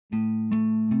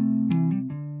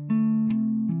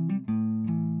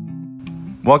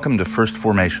Welcome to First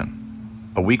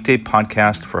Formation, a weekday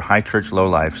podcast for high church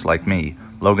lowlifes like me,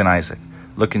 Logan Isaac,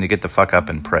 looking to get the fuck up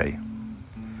and pray.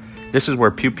 This is where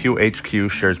Pew Pew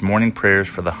HQ shares morning prayers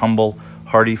for the humble,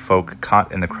 hardy folk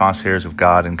caught in the crosshairs of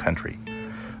God and country.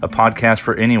 A podcast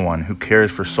for anyone who cares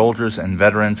for soldiers and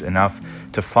veterans enough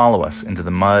to follow us into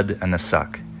the mud and the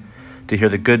suck, to hear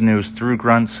the good news through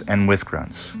grunts and with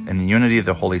grunts, in the unity of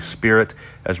the Holy Spirit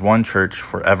as one church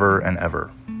forever and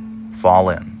ever. Fall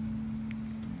in.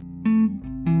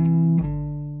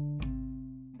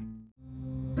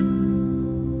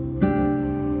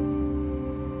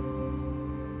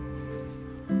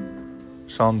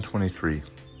 Psalm 23.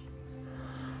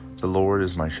 The Lord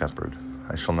is my shepherd,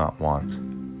 I shall not want.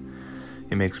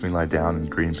 He makes me lie down in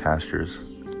green pastures.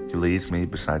 He leads me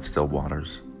beside still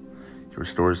waters. He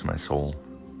restores my soul.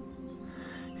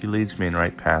 He leads me in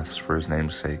right paths for his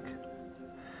name's sake.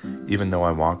 Even though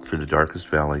I walk through the darkest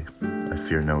valley, I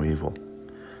fear no evil,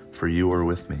 for you are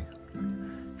with me.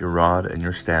 Your rod and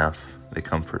your staff, they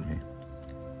comfort me.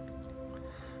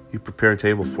 You prepare a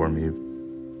table for me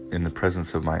in the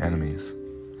presence of my enemies.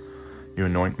 You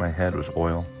anoint my head with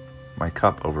oil, my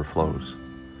cup overflows.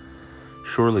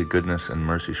 Surely goodness and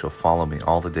mercy shall follow me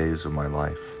all the days of my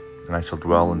life, and I shall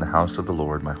dwell in the house of the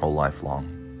Lord my whole life long.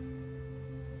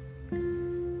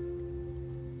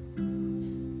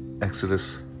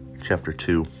 Exodus chapter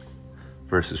 2,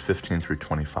 verses 15 through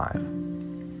 25.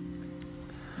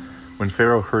 When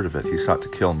Pharaoh heard of it, he sought to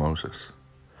kill Moses.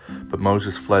 But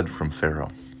Moses fled from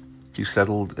Pharaoh. He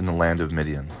settled in the land of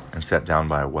Midian and sat down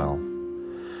by a well.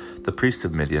 The priest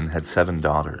of Midian had 7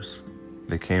 daughters.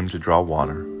 They came to draw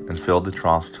water and filled the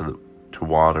troughs to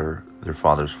water their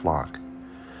father's flock.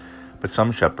 But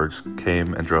some shepherds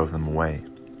came and drove them away.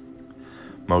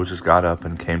 Moses got up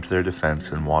and came to their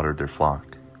defense and watered their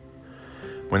flock.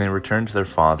 When they returned to their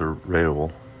father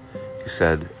Reuel, he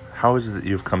said, "How is it that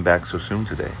you have come back so soon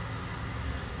today?"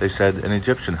 They said, "An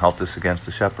Egyptian helped us against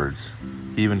the shepherds.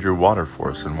 He even drew water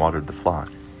for us and watered the flock."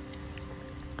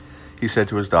 He said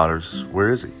to his daughters,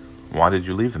 "Where is he? Why did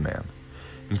you leave the man?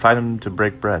 Invite him to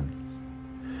break bread."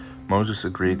 Moses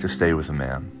agreed to stay with the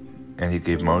man, and he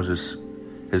gave Moses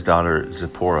his daughter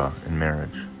Zipporah in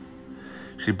marriage.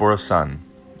 She bore a son,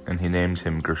 and he named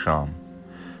him Gershom,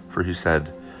 for he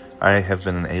said, "I have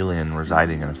been an alien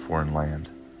residing in a foreign land."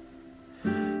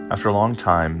 After a long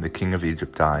time, the king of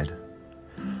Egypt died.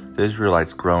 The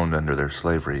Israelites groaned under their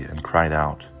slavery and cried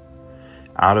out.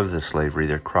 Out of this slavery,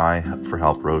 their cry for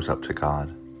help rose up to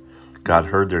God. God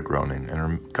heard their groaning,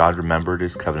 and God remembered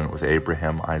his covenant with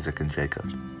Abraham, Isaac, and Jacob.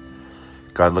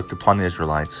 God looked upon the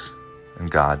Israelites, and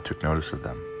God took notice of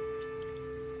them.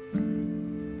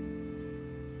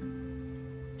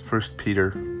 1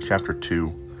 Peter chapter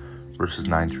 2, verses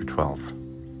 9 through 12.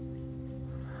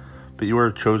 But you are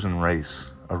a chosen race,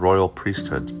 a royal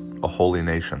priesthood, a holy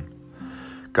nation,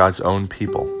 God's own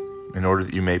people, in order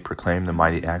that you may proclaim the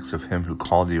mighty acts of him who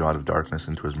called you out of darkness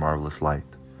into his marvelous light.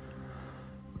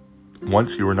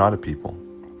 Once you were not a people,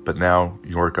 but now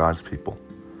you are God's people.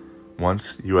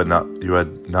 Once you had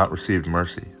not received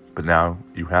mercy, but now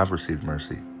you have received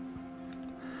mercy.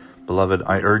 Beloved,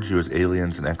 I urge you as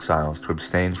aliens and exiles to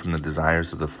abstain from the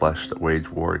desires of the flesh that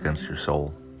wage war against your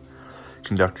soul.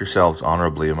 Conduct yourselves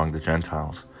honorably among the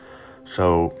Gentiles,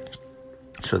 so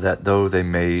that though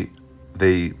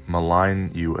they malign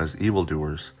you as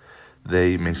evildoers,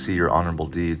 they may see your honorable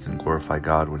deeds and glorify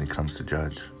God when he comes to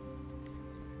judge.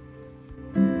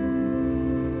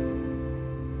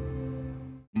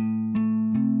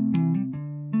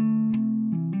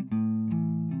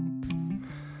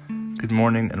 Good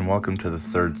morning and welcome to the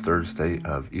third Thursday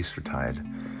of Eastertide.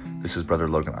 This is Brother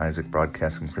Logan Isaac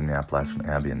broadcasting from the Appalachian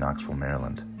Abbey in Knoxville,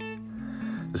 Maryland.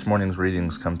 This morning's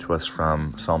readings come to us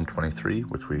from Psalm 23,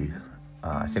 which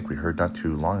I think we heard not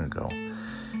too long ago,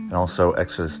 and also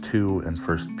Exodus 2 and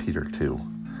 1 Peter 2.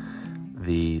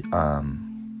 The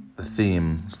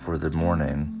theme for the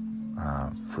morning,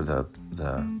 for the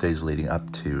days leading up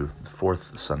to the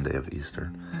fourth Sunday of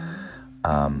Easter,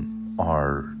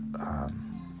 are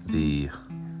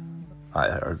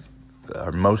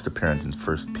most apparent in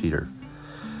 1 Peter,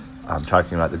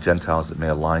 talking about the Gentiles that may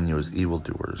align you as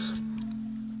evildoers.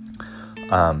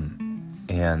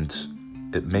 And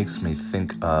it makes me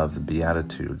think of the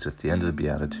Beatitudes. At the end of the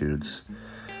Beatitudes,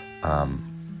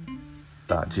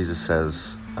 Jesus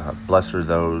says, "Blessed are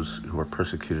those who are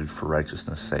persecuted for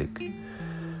righteousness' sake."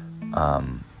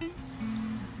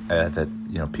 That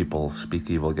people speak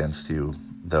evil against you,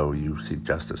 though you seek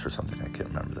justice or something. I can't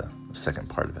remember the second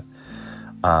part of it.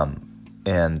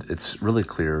 And it's really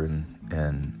clear in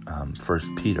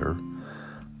 1 Peter,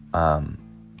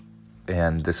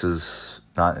 and this is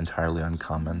not entirely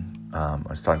uncommon. I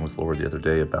was talking with Laura the other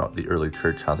day about the early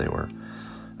church, how they were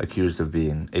accused of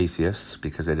being atheists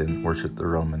because they didn't worship the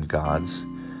Roman gods.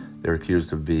 They were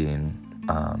accused of being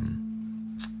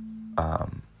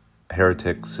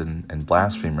heretics and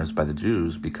blasphemers by the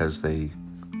Jews because they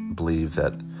believed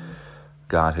that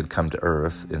God had come to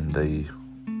earth in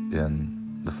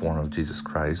the form of Jesus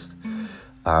Christ.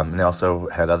 And they also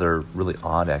had other really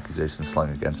odd accusations slung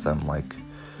against them, like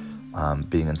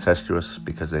being incestuous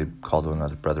because they called one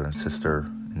another brother and sister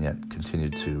and yet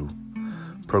continued to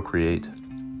procreate.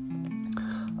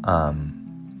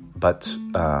 But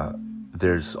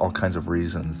there's all kinds of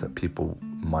reasons that people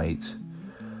might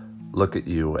look at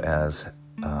you as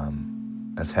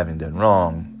having done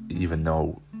wrong, even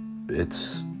though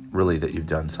it's really that you've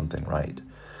done something right.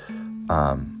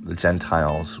 The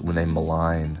Gentiles, when they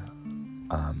malign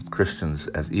Christians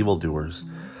as evildoers,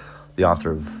 the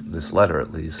author of this letter,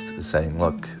 at least, is saying,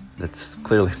 look, that's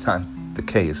clearly not the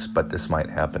case, but this might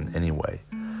happen anyway.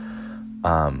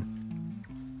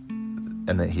 And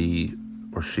that he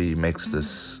or she makes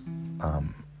this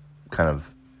kind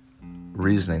of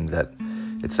reasoning that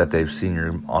it's that they've seen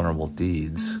your honorable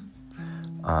deeds,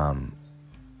 and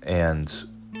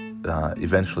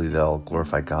eventually they'll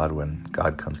glorify God when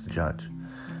God comes to judge.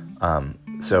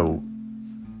 So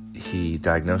he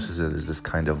diagnoses it as this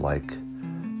kind of like,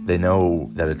 they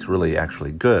know that it's really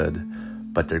actually good,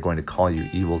 but they're going to call you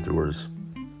evildoers.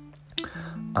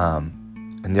 And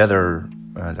the other,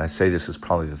 I say this is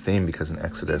probably the theme because in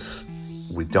Exodus,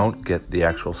 we don't get the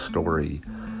actual story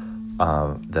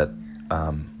that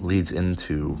leads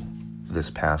into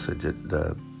this passage.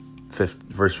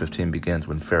 Verse 15 begins,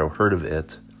 when Pharaoh heard of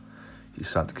it, he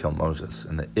sought to kill Moses.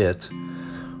 And the it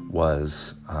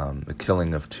was the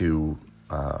killing of two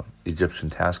Egyptian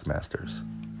taskmasters,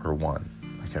 or one,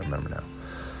 I can't remember now.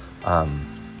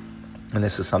 And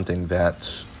this is something that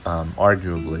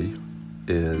arguably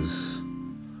is,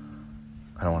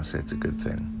 I don't want to say it's a good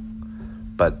thing,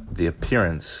 but the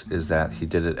appearance is that he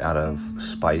did it out of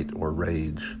spite or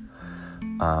rage.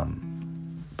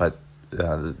 But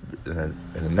in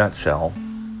a nutshell,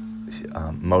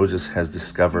 Moses has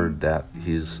discovered that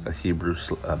he's a Hebrew,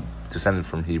 descended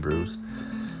from Hebrews,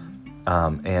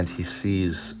 and he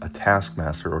sees a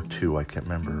taskmaster or two, I can't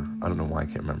remember, I don't know why I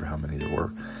can't remember how many there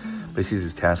were, but he sees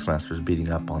his taskmasters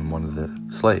beating up on one of the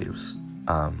slaves,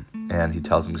 and he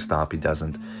tells him to stop. He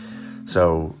doesn't.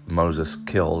 So Moses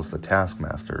kills the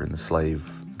taskmaster and the slave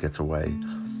gets away.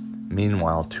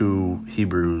 Meanwhile, two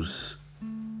Hebrews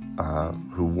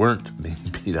who weren't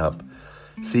being beat up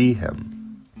see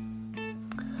him,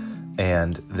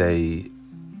 and they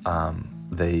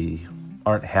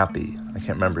aren't happy. I can't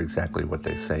remember exactly what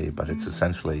they say, but it's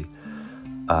essentially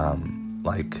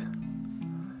like,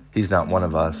 he's not one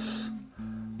of us,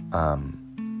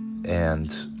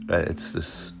 and it's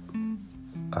this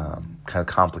kind of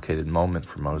complicated moment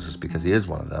for Moses because he is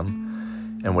one of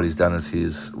them, and what he's done is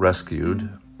he's rescued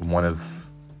one of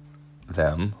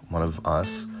them, one of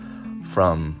us,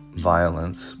 from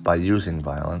violence by using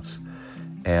violence,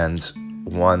 and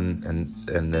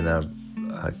then a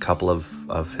couple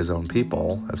of his own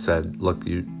people have said, look,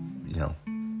 you're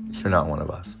not one of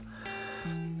us.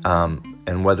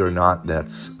 And whether or not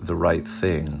that's the right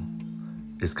thing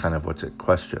is kind of what's at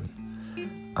question.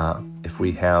 If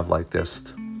we have like this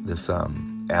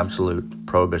absolute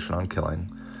prohibition on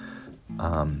killing,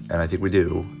 and I think we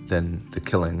do, then the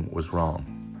killing was wrong.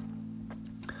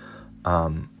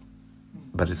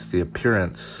 But it's the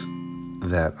appearance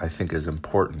that I think is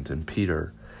important. In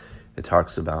Peter, it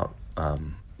talks about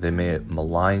they may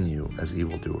malign you as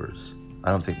evildoers.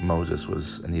 I don't think Moses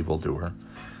was an evildoer.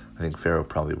 I think Pharaoh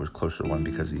probably was closer to one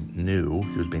because he knew,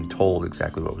 he was being told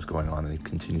exactly what was going on, and he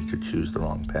continued to choose the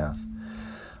wrong path.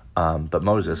 But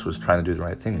Moses was trying to do the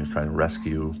right thing. He was trying to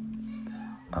rescue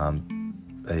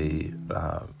somebody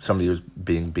who was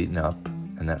being beaten up,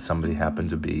 and that somebody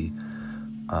happened to be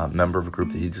a member of a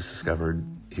group that he just discovered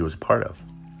he was a part of.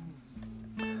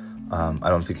 I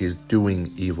don't think he's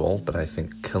doing evil, but I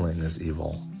think killing is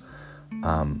evil.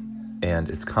 And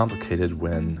it's complicated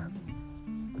when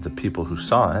the people who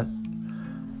saw it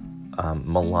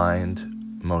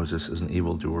maligned Moses as an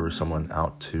evildoer, someone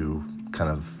out to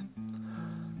kind of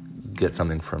get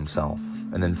something for himself.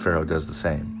 And then Pharaoh does the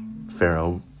same.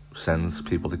 Pharaoh sends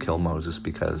people to kill Moses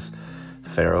because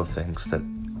Pharaoh thinks that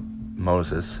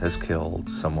Moses has killed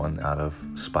someone out of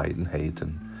spite and hate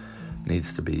and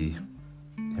needs to be,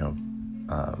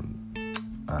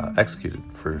 executed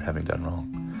for having done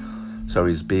wrong. So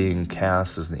he's being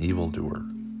cast as an evildoer.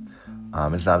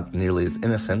 It's not nearly as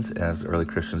innocent as early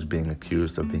Christians being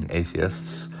accused of being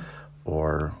atheists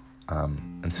or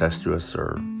incestuous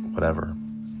or whatever.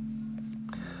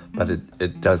 But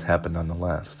it does happen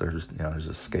nonetheless. There's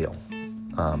a scale.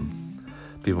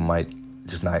 People might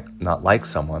just not like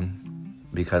someone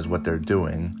because what they're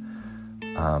doing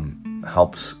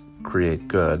helps create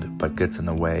good, but gets in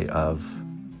the way of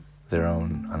their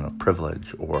own,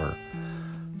 privilege or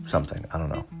something. I don't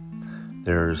know.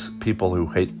 There's people who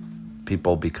hate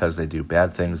people because they do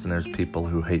bad things, and there's people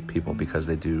who hate people because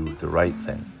they do the right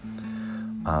thing.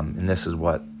 And this is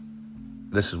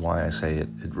why I say it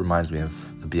reminds me of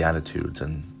the Beatitudes,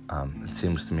 and it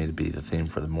seems to me to be the theme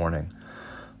for the morning.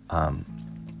 I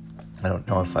don't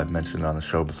know if I've mentioned it on the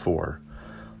show before,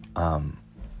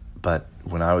 but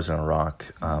when I was in Iraq,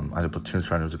 I had a platoon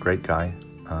sergeant who was a great guy,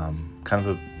 kind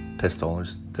of a pistol. It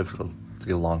was difficult to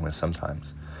get along with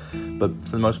sometimes, but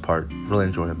for the most part, really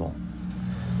enjoyable.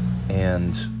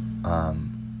 And I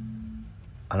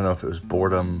don't know if it was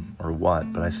boredom or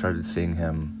what, but I started seeing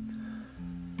him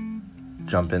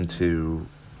jump into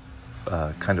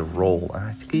kind of role, and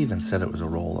I think he even said it was a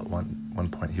role at one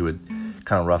point. He would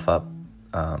kind of rough up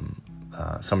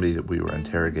somebody that we were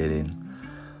interrogating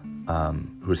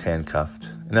who was handcuffed,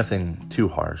 and nothing too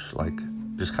harsh, like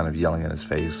just kind of yelling in his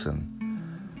face, and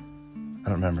I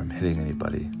don't remember him hitting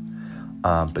anybody.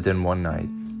 But then one night,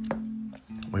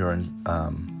 we were in,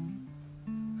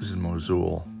 this is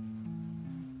Mosul.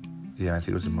 Yeah, I think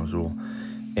it was in Mosul.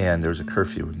 And there was a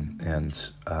curfew, and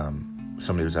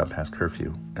somebody was out past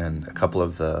curfew. And a couple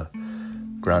of the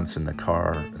grunts in the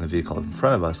car, in the vehicle in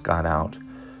front of us, got out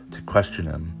to question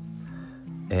him.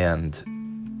 And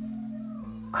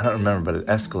I don't remember, but it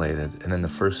escalated. And then the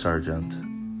first sergeant,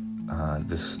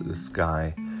 this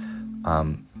guy,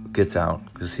 gets out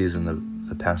because he's in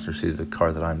the passenger seat of the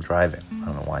car that I'm driving. I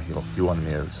don't know why he wanted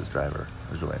me as his driver.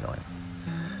 It was really annoying.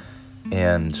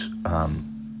 And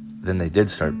then they did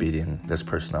start beating this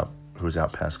person up who was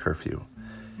out past curfew.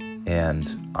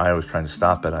 And I was trying to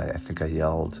stop it. I think I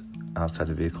yelled outside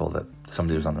the vehicle that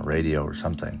somebody was on the radio or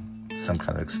something, some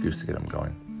kind of excuse to get him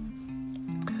going.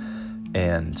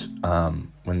 And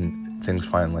when things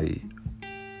finally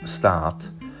stopped,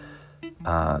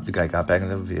 the guy got back in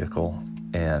the vehicle,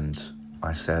 and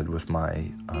I said with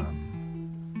my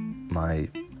my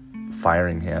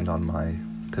firing hand on my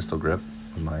pistol grip,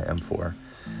 on my M4,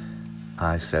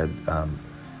 I said,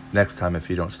 next time if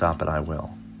you don't stop it, I will.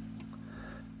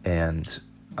 And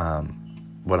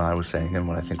what I was saying, and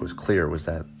what I think was clear, was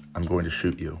that I'm going to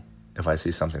shoot you if I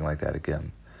see something like that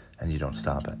again and you don't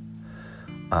stop it.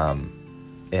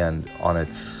 And on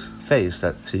its face,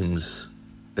 that seems,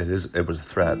 it was a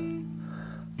threat,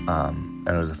 and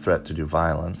it was a threat to do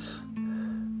violence,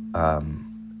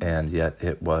 and yet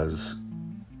it was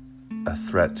a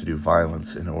threat to do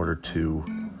violence in order to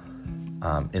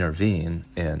intervene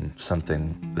in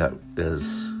something that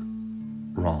is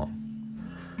wrong.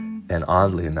 And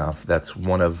oddly enough, that's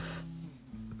one of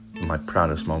my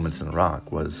proudest moments in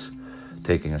Iraq, was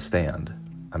taking a stand.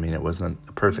 I mean, it wasn't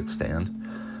a perfect stand,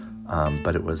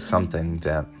 but it was something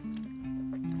that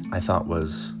I thought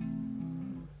was,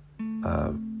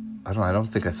 I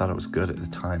don't think I thought it was good at the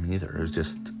time either. It was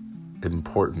just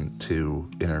important to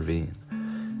intervene,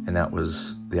 and that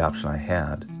was the option I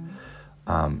had.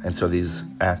 And so these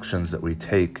actions that we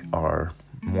take are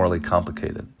morally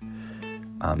complicated.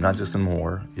 Not just in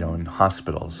war, in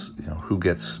hospitals, who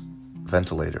gets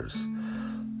ventilators.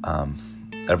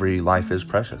 Every life is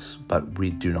precious, but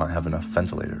we do not have enough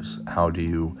ventilators. How do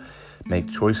you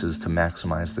make choices to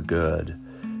maximize the good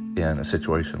in a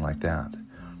situation like that?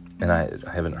 And I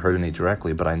haven't heard any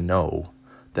directly, but I know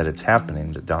that it's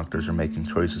happening, that doctors are making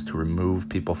choices to remove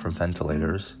people from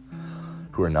ventilators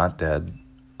who are not dead,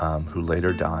 who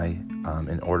later die,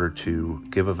 in order to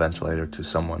give a ventilator to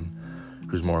someone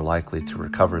who's more likely to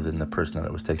recover than the person that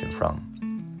it was taken from.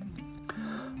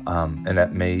 And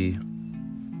that may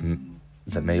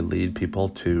lead people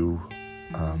to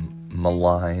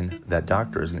malign that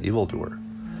doctor as an evildoer.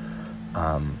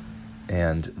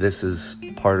 And this is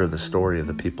part of the story of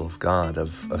the people of God,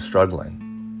 of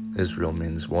struggling. Israel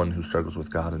means one who struggles with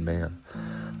God and man,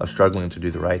 of struggling to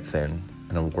do the right thing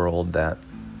in a world that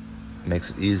makes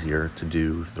it easier to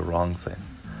do the wrong thing,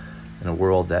 in a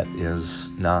world that is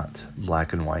not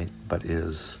black and white, but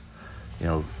is,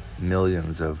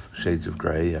 millions of shades of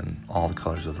gray and all the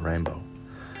colors of the rainbow.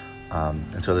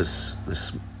 And so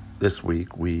this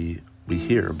week we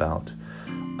hear about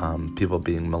people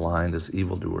being maligned as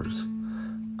evildoers,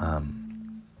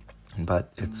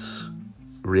 but it's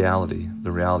reality.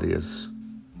 The reality is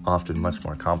often much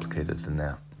more complicated than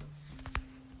that.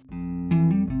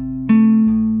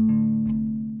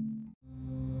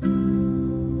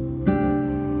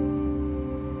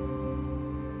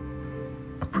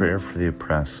 Prayer for the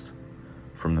Oppressed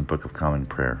from the Book of Common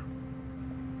Prayer.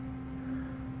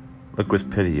 Look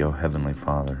with pity, O Heavenly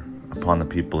Father, upon the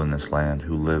people in this land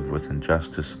who live with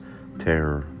injustice,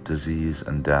 terror, disease,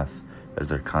 and death as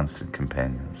their constant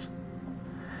companions.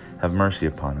 Have mercy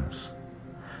upon us.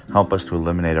 Help us to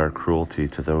eliminate our cruelty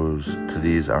to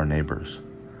these our neighbors.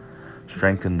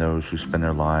 Strengthen those who spend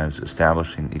their lives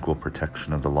establishing equal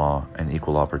protection of the law and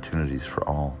equal opportunities for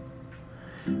all.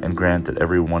 And grant that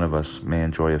every one of us may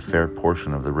enjoy a fair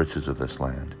portion of the riches of this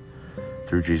land.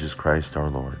 Through Jesus Christ our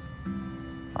Lord.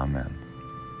 Amen.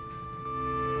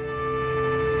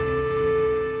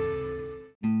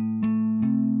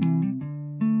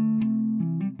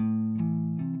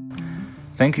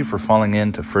 Thank you for falling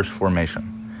in to First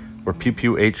Formation, where Pew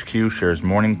Pew HQ shares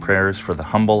morning prayers for the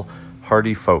humble,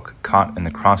 hardy folk caught in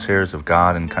the crosshairs of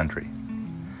God and country.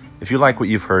 If you like what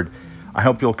you've heard, I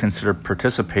hope you'll consider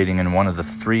participating in one of the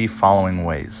 3 following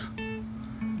ways.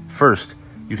 First,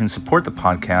 you can support the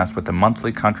podcast with a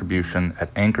monthly contribution at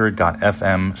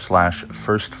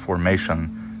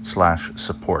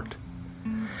anchor.fm/firstformation/support.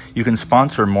 You can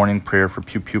sponsor morning prayer for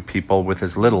Pew Pew people with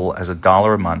as little as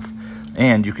 $1 a month,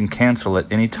 and you can cancel at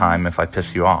any time if I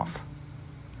piss you off.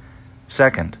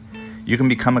 Second, you can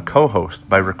become a co-host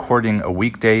by recording a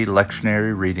weekday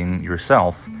lectionary reading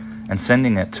yourself and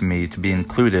sending it to me to be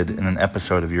included in an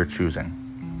episode of your choosing.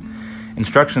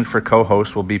 Instructions for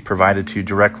co-hosts will be provided to you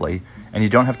directly, and you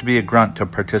don't have to be a grunt to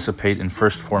participate in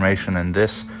First Formation in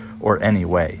this or any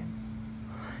way.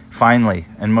 Finally,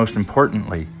 and most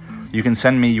importantly, you can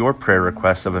send me your prayer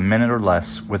requests of a minute or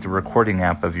less with the recording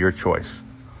app of your choice.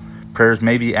 Prayers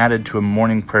may be added to a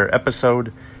morning prayer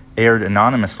episode, aired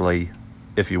anonymously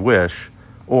if you wish,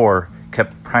 or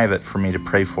kept private for me to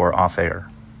pray for off air.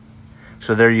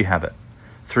 So there you have it,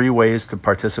 3 ways to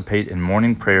participate in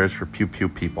morning prayers for Pew Pew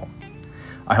people.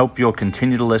 I hope you'll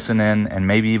continue to listen in and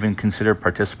maybe even consider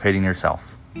participating yourself.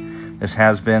 This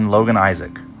has been Logan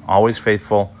Isaac, always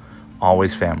faithful,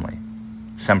 always family.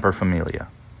 Semper Familia.